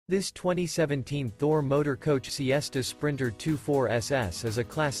This 2017 Thor Motor Coach Siesta Sprinter 24 SS is a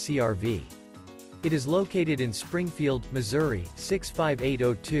Class C RV. It is located in Springfield, Missouri,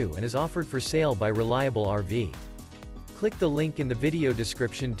 65802 and is offered for sale by Reliable RV. Click the link in the video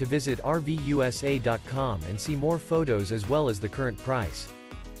description to visit RVUSA.com and see more photos as well as the current price.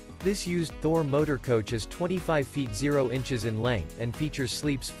 This used Thor motor coach is 25 feet 0 inches in length and features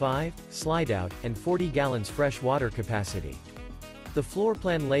sleeps 5, Slideout, and 40 gallons fresh water capacity. The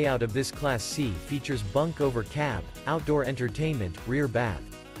floorplan layout of this Class C features bunk over cab, outdoor entertainment, rear bath.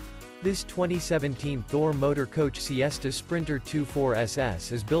 This 2017 Thor Motor Coach Siesta Sprinter 24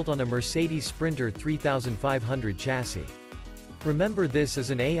 SS is built on a Mercedes Sprinter 3500 chassis. Remember, this is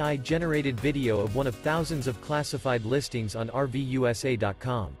an AI-generated video of one of thousands of classified listings on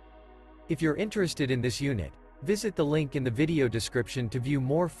RVUSA.com. If you're interested in this unit, visit the link in the video description to view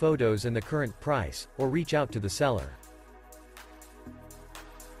more photos and the current price, or reach out to the seller.